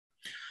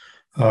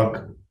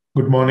Uh,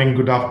 Good morning,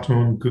 good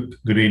afternoon, good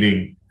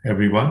evening,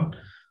 everyone.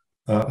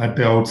 At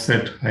the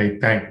outset, I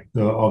thank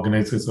the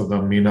organizers of the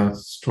MENA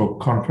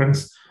Stroke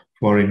Conference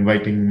for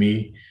inviting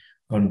me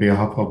on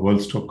behalf of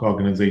World Stroke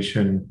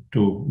Organization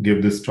to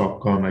give this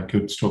talk on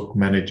acute stroke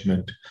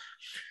management.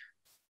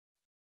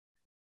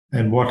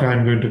 And what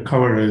I'm going to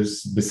cover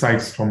is,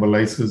 besides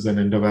thrombolysis and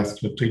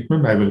endovascular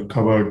treatment, I will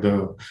cover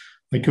the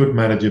acute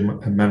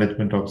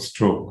management of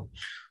stroke.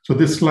 So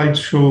this slide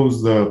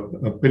shows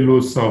the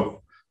pillars of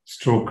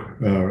stroke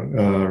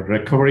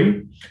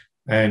recovery.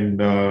 And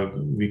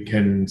we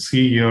can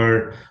see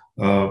here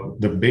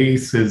the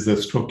base is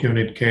the stroke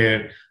unit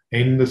care.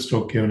 In the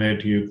stroke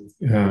unit, you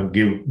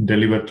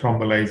deliver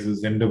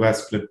thrombolysis,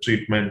 endovascular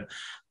treatment,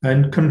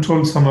 and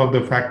control some of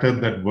the factors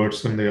that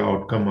worsen the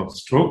outcome of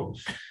stroke,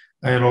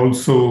 and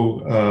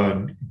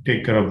also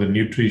take care of the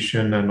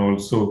nutrition and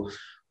also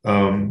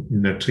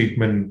the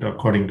treatment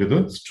according to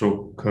the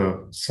stroke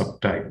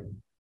subtype.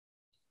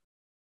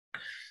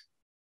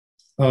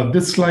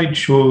 This slide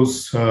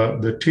shows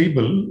the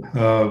table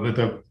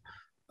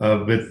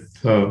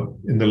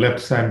in the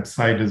left-hand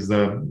side is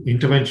the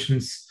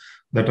interventions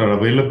that are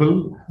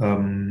available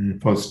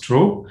for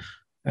stroke,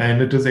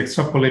 and it is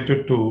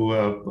extrapolated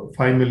to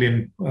 5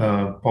 million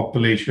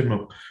population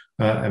of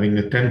having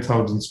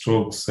 10,000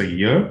 strokes a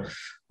year.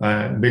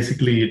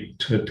 Basically,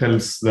 it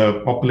tells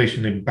the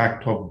population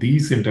impact of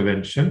these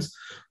interventions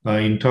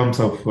in terms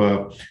of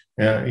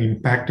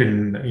impact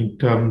in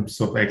terms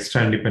of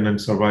extra-independent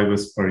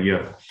survivors per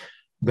year.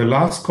 The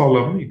last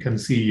column you can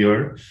see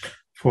here,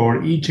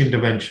 for each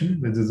intervention,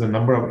 this is a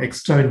number of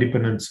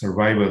extra-independent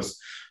survivors.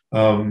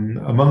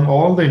 Among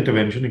all the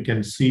intervention, you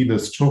can see the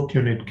stroke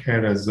unit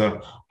care as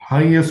the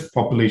highest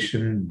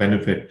population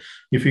benefit.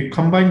 If you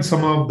combine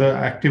some of the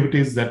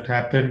activities that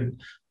happen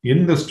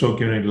in the stroke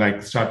unit,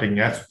 like starting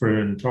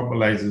aspirin,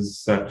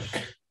 thrombolysis,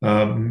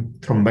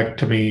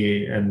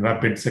 thrombectomy, and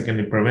rapid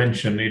secondary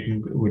prevention, it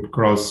would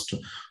cross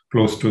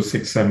close to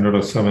 600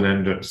 or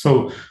 700.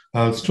 So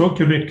stroke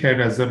unit care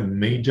has a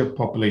major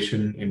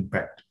population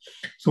impact.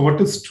 So what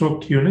is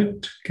stroke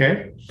unit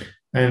care?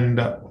 And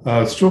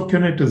stroke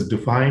unit is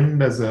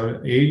defined as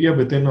an area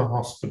within a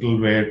hospital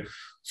where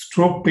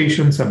stroke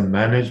patients are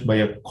managed by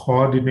a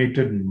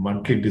coordinated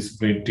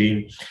multidisciplinary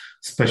team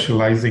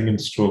specializing in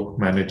stroke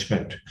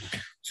management.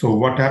 So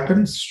what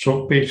happens?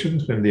 Stroke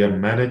patients, when they are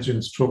managed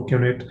in stroke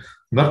unit,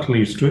 that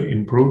leads to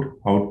improved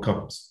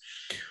outcomes.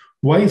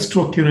 Why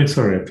stroke units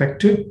are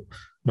effective?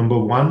 Number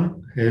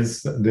one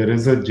is there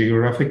is a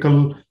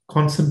geographical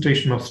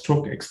concentration of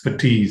stroke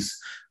expertise,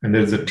 and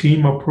there's a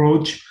team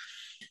approach.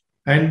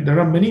 And there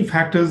are many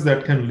factors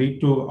that can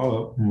lead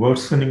to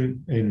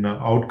worsening in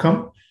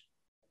outcome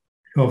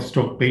of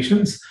stroke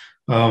patients.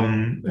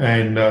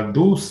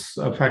 Those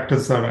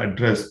factors are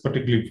addressed,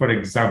 particularly, for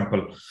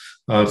example,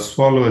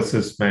 swallow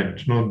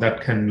assessment,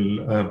 that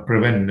can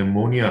prevent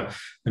pneumonia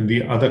and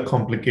the other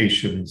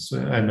complications,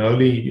 and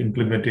early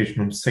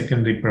implementation of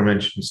secondary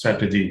prevention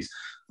strategies,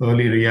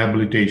 early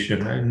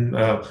rehabilitation. And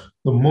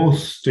the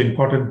most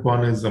important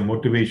one is the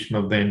motivation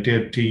of the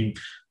entire team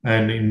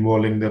and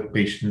involving the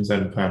patients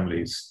and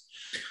families.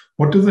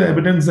 What is the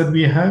evidence that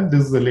we have?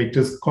 This is the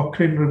latest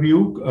Cochrane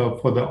review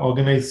for the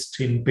organized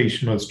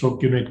inpatient or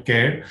stroke unit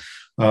care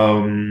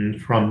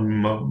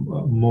from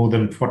more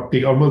than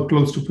 40, almost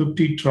close to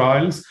 50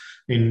 trials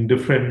in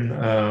different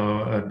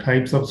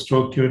types of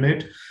stroke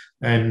unit.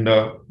 And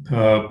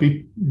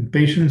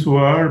patients who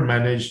are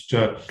managed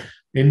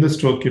in the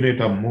stroke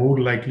unit are more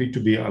likely to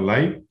be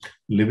alive,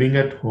 living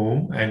at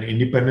home, and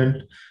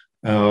independent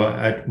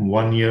at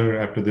 1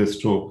 year after the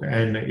stroke.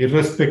 And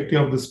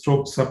irrespective of the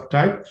stroke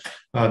subtype,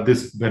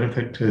 this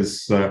benefit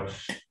is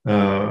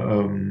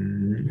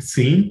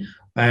seen,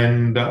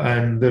 and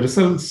the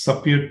results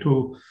appear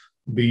to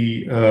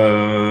be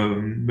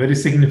very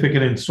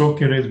significant in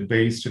stroke units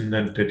based in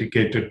a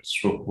dedicated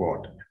stroke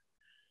ward.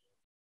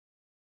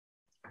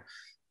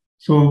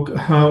 So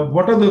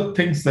what are the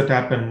things that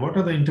happen? What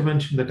are the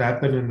interventions that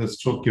happen in the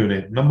stroke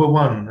unit? Number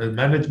one,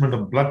 management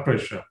of blood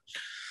pressure.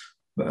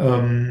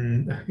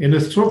 In a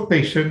stroke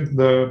patient,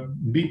 the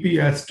BP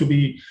has to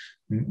be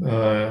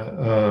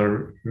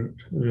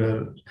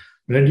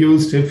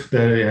reduced if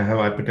they have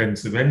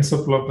hypertensive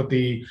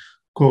encephalopathy,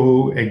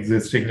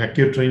 coexisting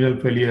acute renal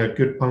failure,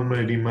 acute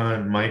pulmonary edema,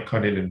 and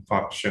myocardial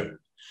infarction.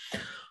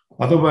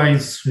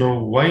 Otherwise,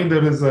 why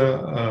there is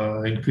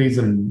a increase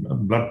in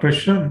blood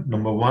pressure?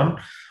 Number one,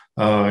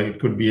 it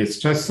could be a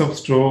stress of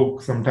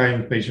stroke.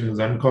 Sometimes patient is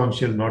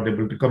unconscious, not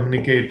able to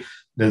communicate.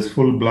 There's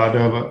full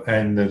bladder,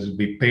 and there'll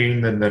be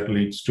pain, and that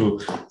leads to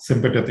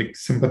sympathetic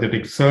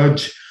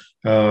surge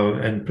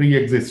and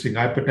pre-existing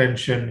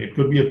hypertension. It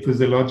could be a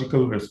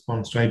physiological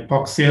response to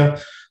hypoxia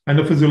and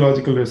a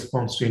physiological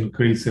response to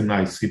increase in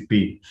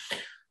ICP.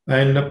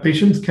 And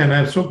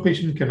stroke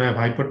patient can have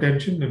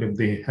hypertension, and if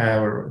they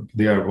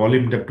are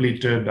volume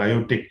depleted,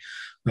 aortic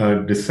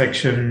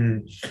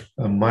dissection,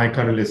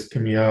 myocardial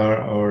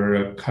ischemia,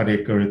 or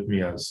cardiac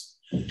arrhythmias.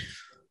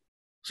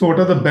 So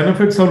what are the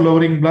benefits of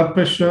lowering blood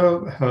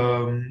pressure?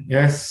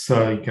 Yes,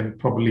 you can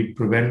probably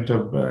prevent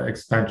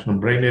expansion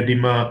of brain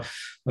edema,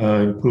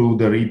 improve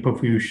the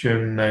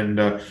reperfusion, and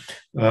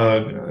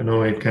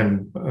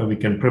we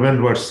can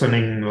prevent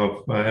worsening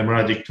of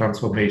hemorrhagic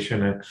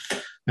transformation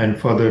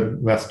and further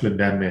vascular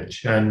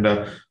damage. And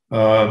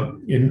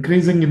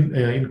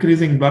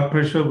increasing blood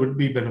pressure would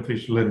be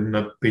beneficial in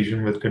a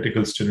patient with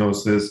critical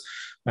stenosis,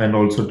 and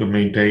also to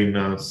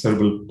maintain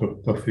cerebral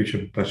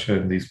perfusion pressure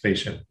in these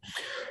patients.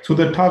 So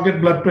the target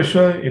blood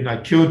pressure in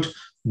acute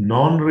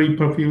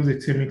non-reperfused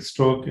ischemic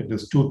stroke, it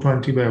is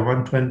 220 by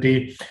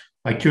 120.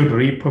 Acute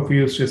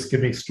reperfused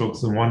ischemic strokes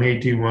is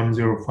 180,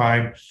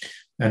 105.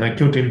 And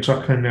acute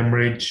intracranial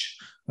hemorrhage,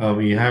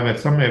 we have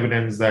some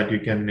evidence that you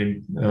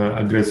can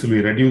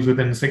aggressively reduce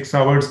within 6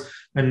 hours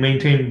and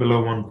maintain below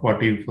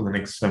 140 for the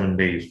next 7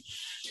 days.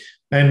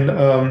 And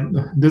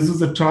this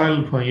is a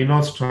trial, for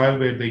ENOS trial,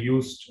 where they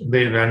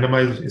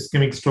randomized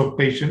ischemic stroke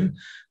patient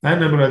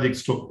and hemorrhagic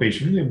stroke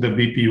patient. If the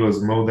BP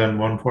was more than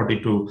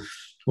 140 to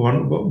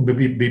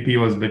BP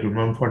was between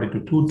 140 to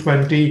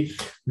 220,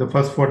 the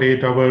first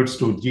 48 hours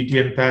to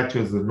GTN patch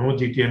was the no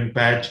GTN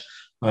patch.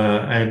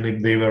 And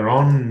if they were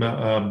on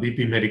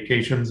BP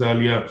medications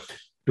earlier,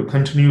 to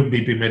continue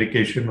BP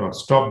medication or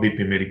stop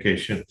BP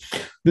medication.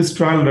 This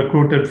trial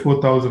recruited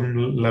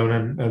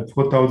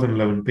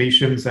 4,011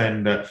 patients,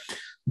 and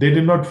they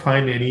did not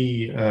find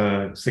any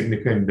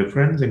significant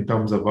difference in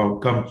terms of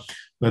outcome,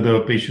 whether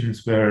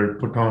patients were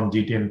put on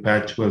GTN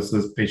patch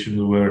versus patients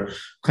who were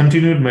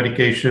continued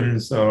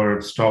medications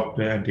or stopped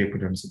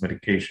antihypertensive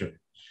medication.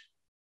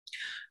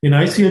 In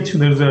ICH,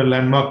 there is a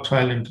landmark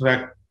trial,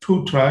 Interact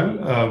 2 trial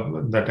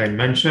that I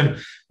mentioned.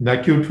 In the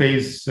acute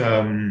phase,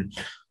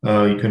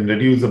 you can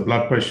reduce the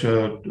blood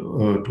pressure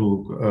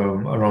to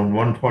around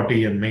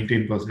 140 and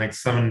maintain for the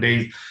next 7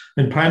 days.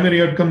 In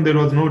primary outcome, there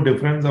was no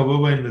difference.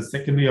 However, in the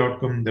secondary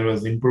outcome, there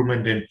was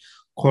improvement in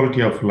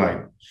quality of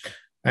life.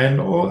 And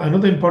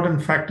another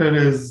important factor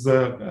is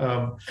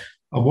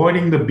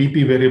avoiding the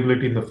BP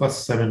variability in the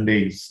first 7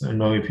 days.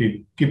 If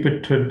you keep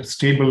it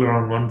stable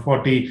around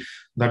 140,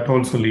 that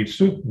also leads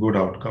to good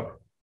outcome.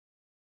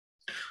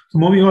 So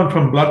moving on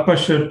from blood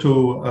pressure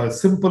to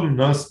simple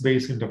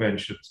nurse-based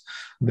interventions.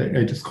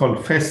 It is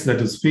called FES,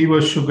 that is fever,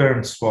 sugar,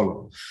 and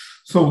swallow.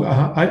 So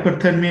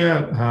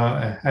hyperthermia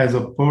has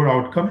a poor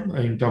outcome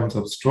in terms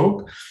of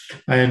stroke.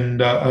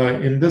 And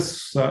in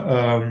this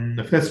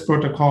FES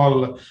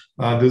protocol,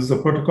 this is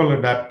a protocol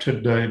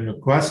adapted in a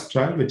QUAST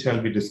trial, which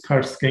I'll be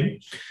discussing.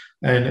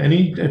 And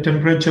any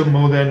temperature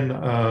more than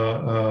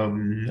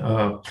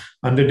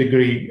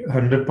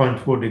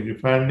 100.4 degree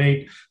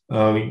Fahrenheit,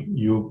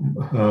 you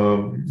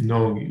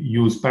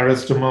use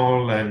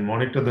paracetamol and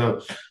monitor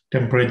the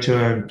temperature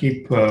and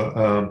keep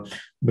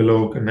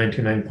below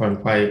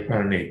 99.5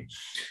 Fahrenheit.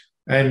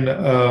 And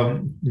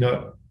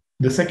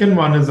the second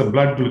one is a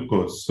blood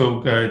glucose.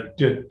 So 10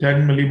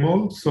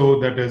 millimole. So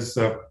that is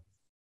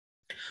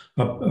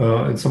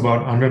it's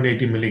about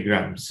 180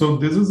 milligrams. So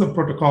this is a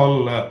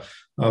protocol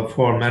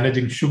for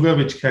managing sugar,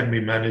 which can be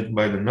managed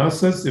by the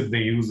nurses if they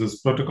use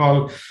this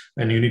protocol.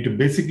 And you need to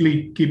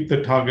basically keep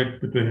the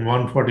target between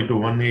 140 to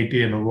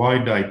 180 and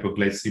avoid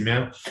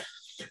hypoglycemia.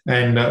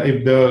 And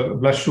if the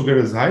blood sugar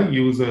is high,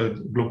 use a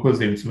glucose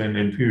insulin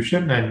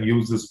infusion and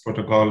use this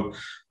protocol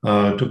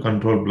to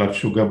control blood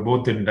sugar,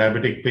 both in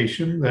diabetic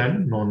patients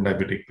and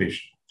non-diabetic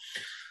patients.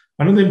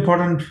 Another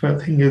important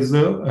thing is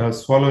the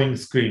swallowing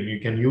screen. You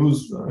can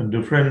use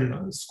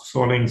different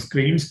swallowing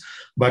screens,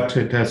 but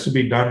it has to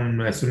be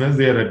done as soon as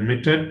they are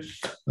admitted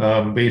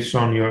based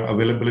on your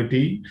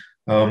availability,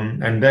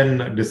 and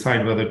then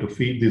decide whether to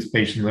feed these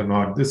patients or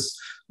not. This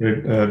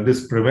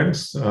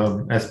prevents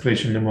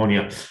aspiration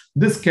pneumonia.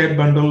 This care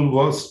bundle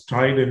was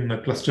tried in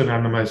a cluster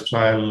randomized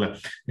trial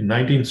in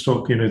 19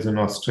 stroke units in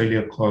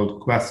Australia called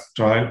QUAST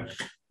trial.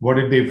 What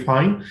did they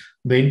find?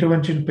 The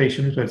intervention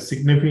patients were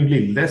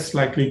significantly less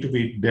likely to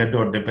be dead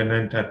or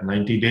dependent at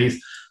 90 days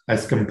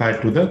as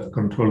compared to the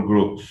control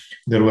group.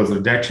 There was a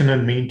reduction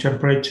in mean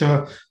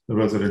temperature, there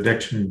was a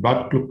reduction in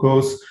blood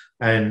glucose,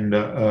 and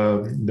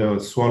the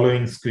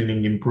swallowing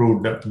screening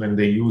improved when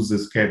they used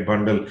this care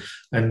bundle.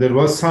 And there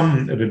was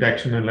some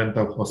reduction in length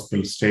of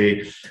hospital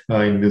stay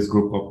in this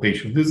group of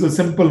patients. This is a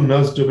simple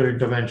nurse-driven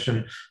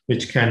intervention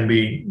which can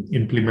be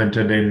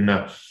implemented in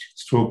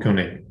stroke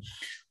unit.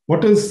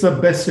 What is the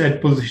best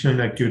head position in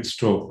acute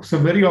stroke? So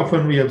very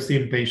often we have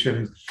seen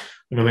patients,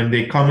 when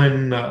they come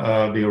in,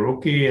 they are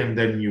okay, and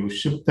then you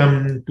shift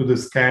them to the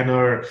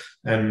scanner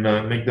and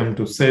make them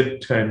to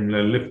sit and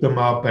lift them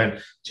up, and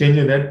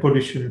changing that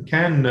position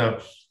can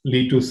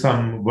lead to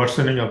some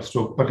worsening of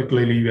stroke,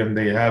 particularly when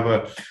they have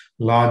a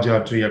large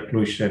artery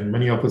occlusion.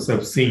 Many of us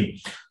have seen.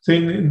 So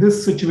in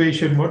this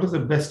situation, what is the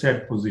best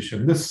head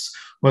position? This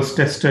was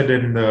tested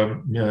in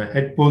the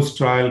head post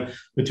trial,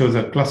 which was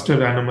a cluster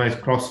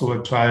randomized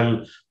crossover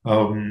trial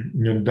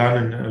done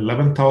in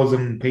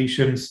 11,000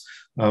 patients.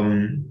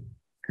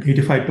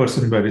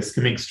 85% were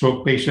ischemic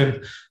stroke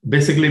patients.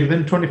 Basically,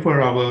 within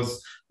 24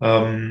 hours,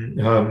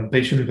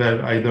 patients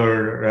were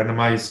either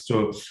randomized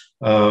to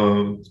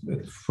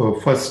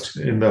for first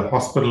in the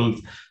hospital.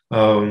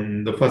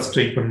 The first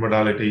treatment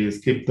modality is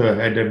keep the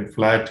head end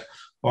flat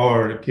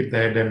or keep the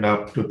head end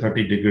up to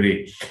 30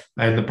 degrees.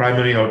 And the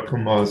primary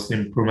outcome was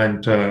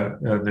improvement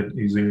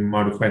using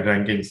modified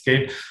ranking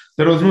scale.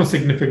 There was no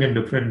significant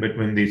difference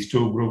between these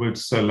two groups.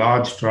 It's a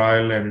large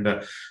trial and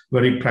a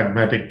very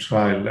pragmatic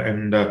trial.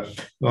 And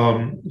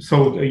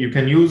so you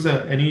can use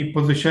any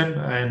position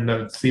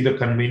and see the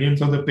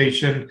convenience of the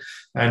patient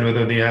and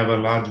whether they have a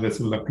large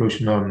vessel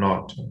occlusion or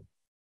not.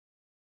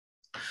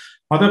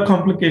 Other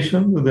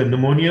complications with the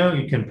pneumonia,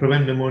 you can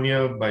prevent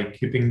pneumonia by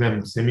keeping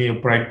them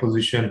semi-upright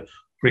position,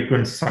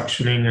 frequent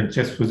suctioning and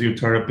chest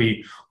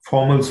physiotherapy.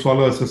 Formal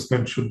swallow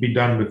assessment should be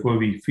done before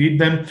we feed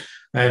them,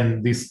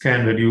 and this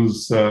can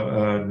reduce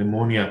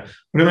pneumonia.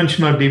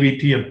 Prevention of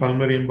DVT and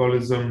pulmonary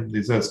embolism,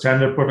 these are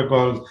standard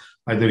protocols.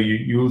 Either you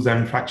use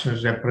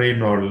unfractionated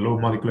heparin or low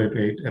molecular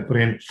weight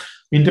heparin.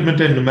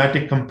 Intermittent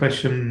pneumatic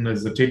compression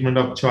is the treatment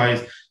of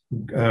choice.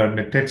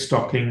 Nectate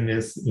stocking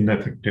is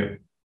ineffective.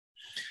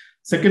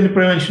 Second,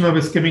 prevention of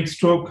ischemic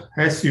stroke.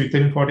 As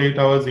within 48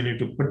 hours, you need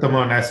to put them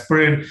on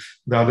aspirin.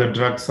 The other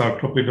drugs are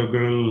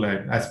clopidogrel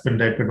and aspirin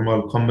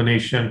diphenol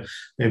combination.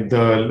 If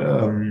the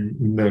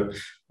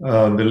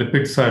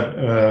lipids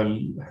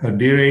are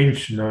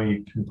deranged,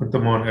 you can put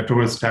them on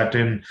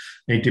atorvastatin,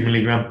 80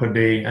 milligram per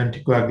day,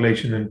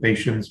 anticoagulation in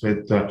patients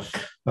with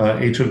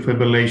atrial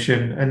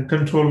fibrillation, and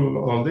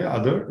control all the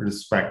other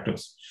risk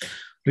factors.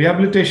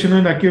 Rehabilitation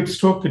in acute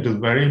stroke, it is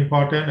very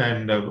important,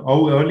 and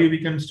how early we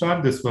can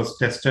start. This was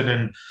tested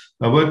in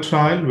our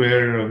trial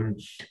where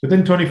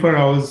within 24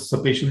 hours, the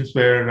patients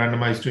were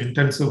randomized to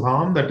intensive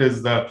harm, that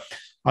is the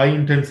high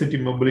intensity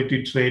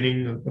mobility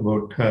training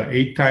about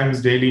 8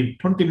 times daily,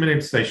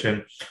 20-minute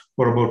session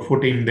for about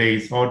 14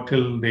 days or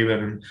till they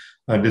were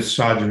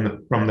discharged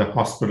from the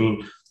hospital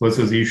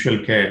versus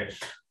usual care.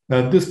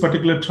 This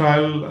particular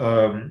trial,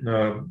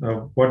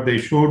 what they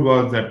showed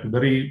was that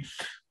very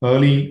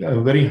early,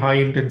 very high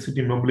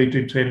intensity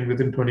mobility training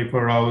within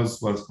 24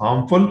 hours was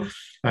harmful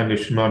and it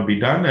should not be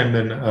done. And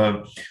then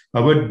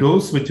our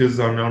dose, which is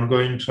an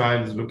ongoing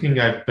trial, is looking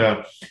at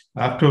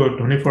after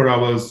 24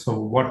 hours, so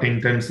what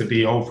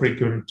intensity, how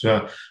frequent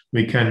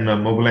we can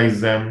mobilize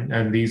them,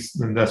 and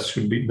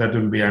that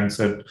will be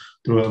answered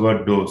through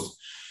our dose.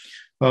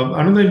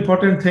 Another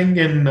important thing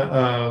in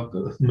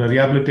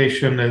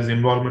rehabilitation is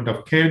involvement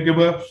of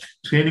caregiver,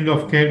 training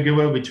of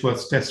caregiver, which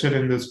was tested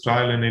in this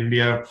trial in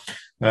India.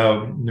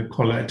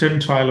 Called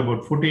ATTEND trial,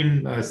 about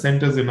 14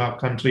 centers in our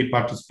country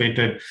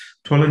participated.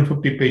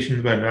 1,250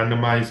 patients were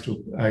randomized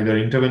to either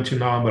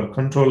intervention arm or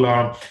control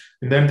arm.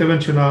 In the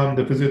intervention arm,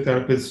 the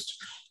physiotherapist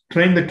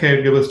trained the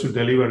caregivers to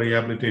deliver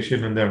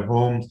rehabilitation in their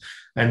homes.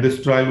 And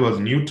this trial was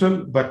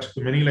neutral, but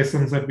many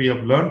lessons that we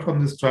have learned from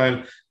this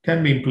trial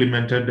can be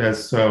implemented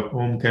as a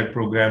home care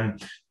program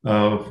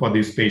for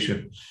these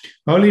patients.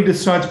 Early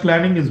discharge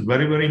planning is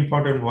very, very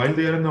important. While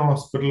they are in the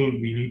hospital,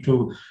 we need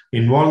to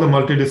involve the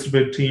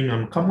multidisciplinary team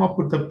and come up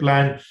with a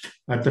plan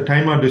at the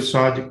time of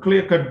discharge,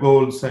 clear-cut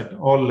goals at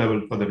all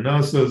levels for the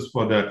nurses,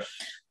 for the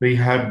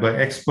rehab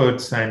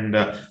experts, and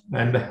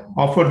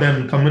offer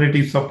them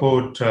community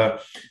support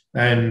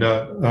and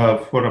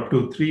for up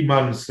to 3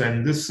 months.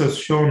 And this has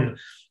shown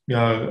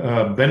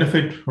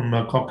benefit from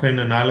a Cochrane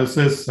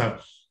analysis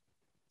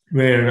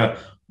where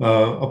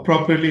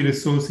appropriately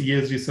resourced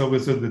ESG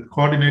services with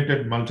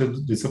coordinated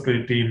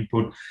multidisciplinary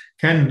input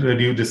can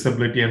reduce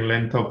disability and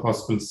length of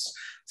hospital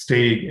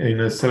stay in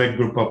a select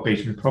group of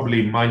patients,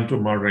 probably mild to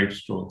moderate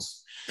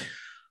strokes.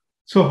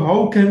 So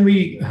how can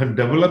we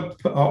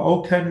develop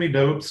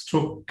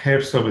stroke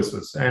care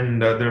services?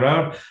 And there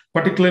are,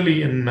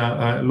 particularly in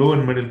low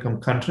and middle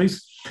income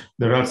countries,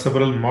 there are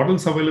several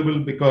models available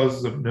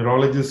because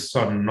neurologists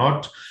are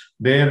not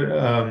there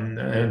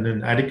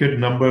in adequate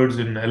numbers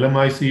in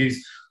LMICs.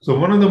 So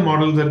one of the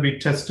models that we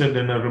tested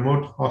in a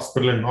remote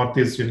hospital in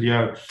Northeast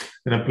India,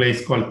 in a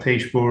place called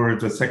Tejpur,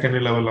 it's a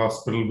secondary level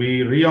hospital,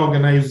 we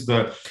reorganized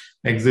the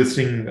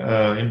existing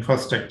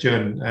infrastructure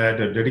and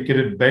added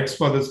dedicated beds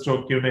for the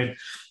stroke unit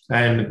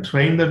and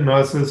trained the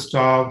nurses,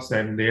 staffs,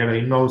 and they had an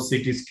in-house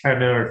CT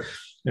scanner.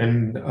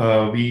 And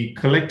we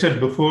collected,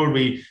 before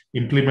we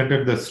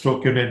implemented the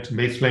stroke unit,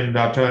 baseline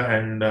data,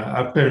 and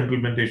after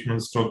implementation of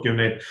the stroke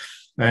unit.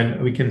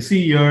 And we can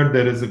see here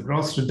there is a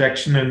gross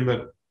reduction in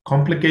the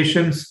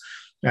complications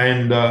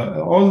and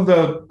all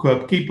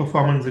the key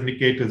performance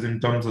indicators in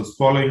terms of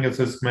swallowing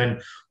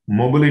assessment,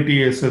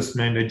 mobility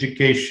assessment,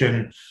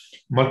 education,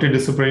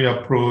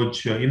 multidisciplinary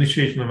approach,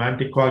 initiation of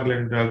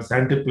anticoagulant drugs,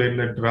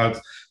 antiplatelet drugs,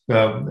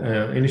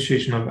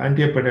 initiation of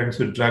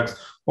antihypertensive drugs.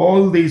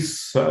 All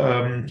these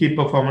key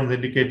performance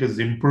indicators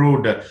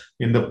improved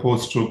in the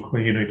post-stroke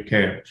unit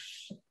care.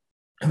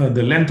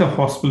 The length of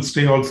hospital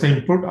stay also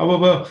improved.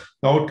 However,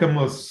 the outcome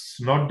was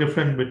not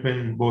different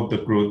between both the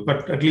groups,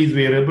 but at least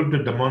we are able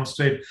to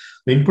demonstrate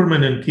the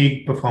improvement in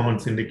key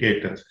performance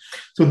indicators.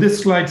 So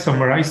this slide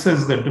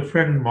summarizes the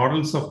different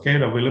models of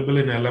care available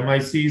in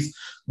LMICs.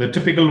 The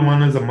typical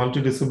one is a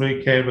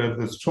multidisciplinary care where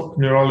the stroke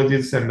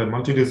neurologist and the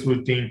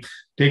multidisciplinary team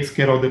takes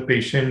care of the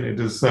patient. It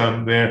is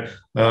where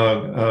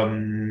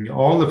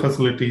all the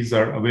facilities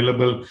are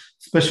available.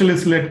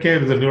 Specialist-led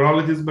care is a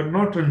neurologist, but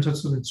not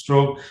interested in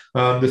stroke.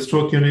 The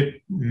stroke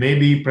unit may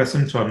be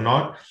present or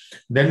not.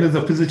 Then there's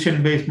a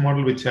physician-based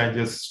model, which I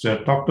just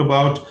talked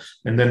about.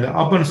 And then the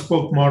hub and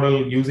spoke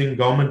model using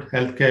government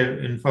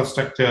healthcare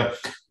infrastructure,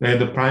 where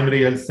the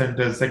primary health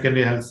centers,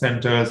 secondary health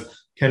centers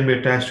can be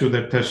attached to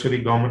the tertiary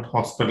government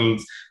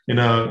hospitals in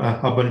a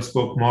hub and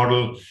spoke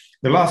model.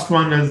 The last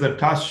one is the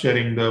task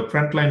sharing. The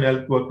frontline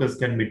health workers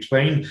can be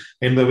trained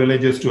in the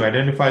villages to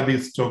identify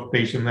these stroke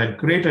patients and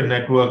create a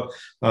network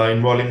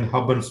involving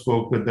hub and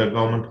spoke with the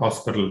government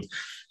hospitals.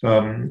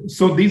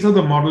 So these are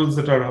the models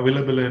that are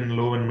available in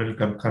low and middle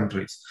income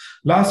countries.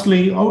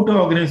 Lastly, how to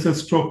organize a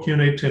stroke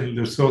unit in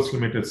resource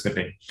limited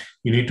setting.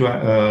 You need to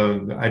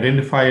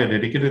identify a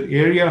dedicated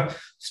area,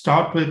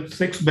 start with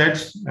 6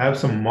 beds, have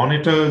some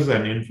monitors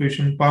and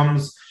infusion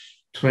pumps,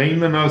 train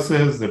the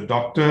nurses, the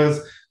doctors,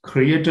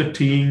 create a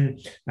team,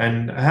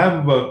 and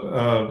have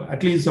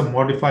at least a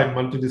modified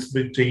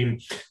multidisciplinary team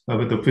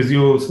with the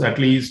physios at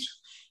least.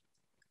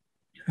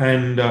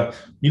 And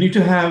you need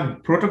to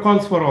have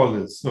protocols for all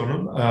this. So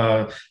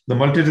the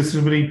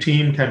multidisciplinary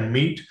team can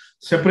meet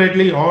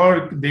separately,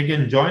 or they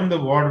can join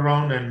the ward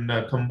round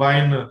and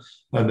combine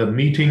the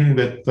meeting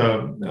with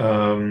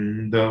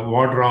the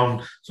ward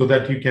round, so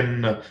that you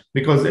can,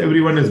 because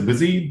everyone is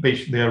busy,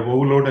 they are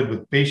overloaded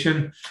with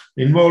patient,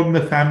 involve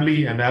the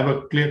family, and have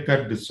a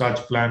clear-cut discharge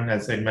plan,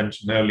 as I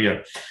mentioned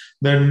earlier.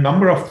 The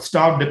number of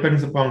staff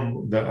depends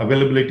upon the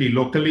availability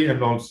locally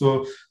and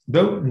also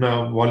the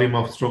volume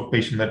of stroke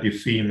patient that you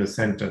see in the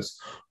centers.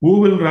 Who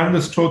will run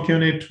the stroke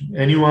unit?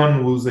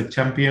 Anyone who's a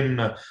champion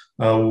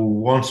who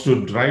wants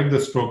to drive the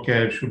stroke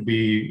care should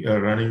be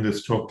running the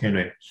stroke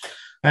unit.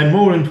 And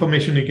more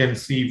information you can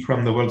see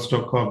from the World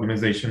Stroke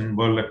Organization,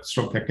 World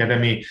Stroke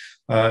Academy,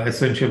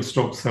 Essential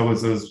Stroke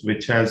Services,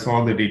 which has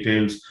all the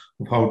details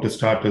of how to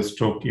start a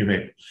stroke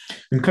unit.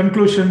 In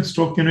conclusion,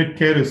 stroke unit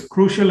care is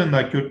crucial in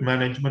the acute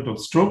management of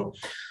stroke.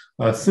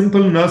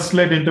 Simple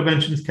nurse-led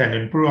interventions can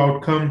improve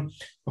outcome.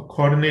 A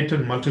coordinated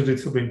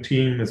multidisciplinary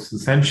team is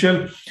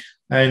essential.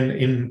 And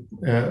in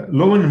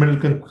low and middle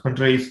income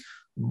countries,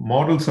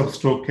 models of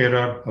stroke care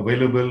are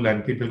available,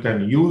 and people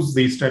can use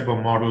these type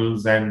of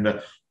models and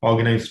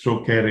organize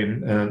stroke care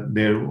in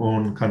their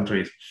own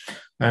countries.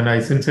 And I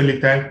sincerely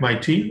thank my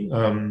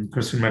team,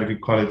 Christian Medical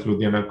College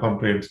Ludhiana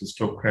Comprehensive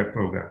Stroke Care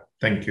Program.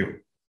 Thank you.